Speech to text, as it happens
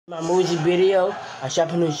My music video, I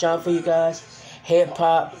shot a new song for you guys. Hip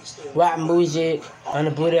hop, rap music. On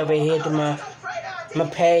the booty over here to my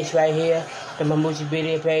page right here, to my music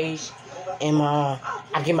video page. And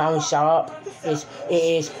I get my own shop. It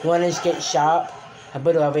is One Escape Shop. I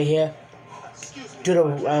put it over here. To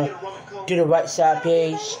the right side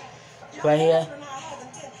page, right here.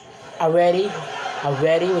 Already,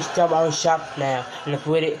 we start my own shop now. And I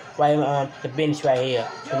put it right the business right here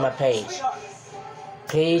to my page.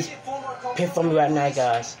 Please pay for me right now,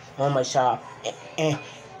 guys, on my shop. And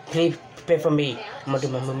please pay for me. I'm gonna do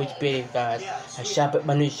my music video, guys. I shop at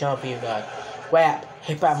my new song for you guys. Rap,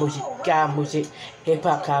 hip hop music, car music, hip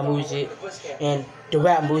hop car music, and the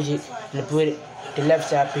rap music. And I put it the left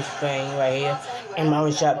side piece thing right here. And my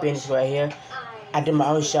own shop business right here. I do my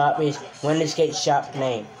own shop is One Escape Shop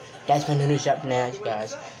name. That's my new shop now,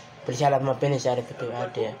 guys. But it's out of my business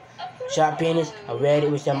out there. Shop business, I read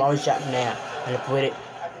it with my own shop now. And I put it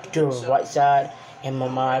to the right side in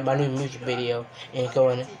my new music video. And go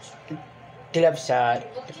on the left side,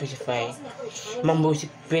 the piece of fame. My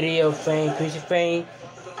music video fame, piece of fame.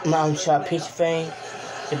 My own shop piece of fame.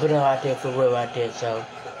 They put it out there for real out there. So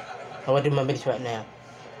I will do my business right now.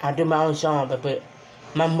 I do my own song, but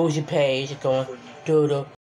my music page is going to the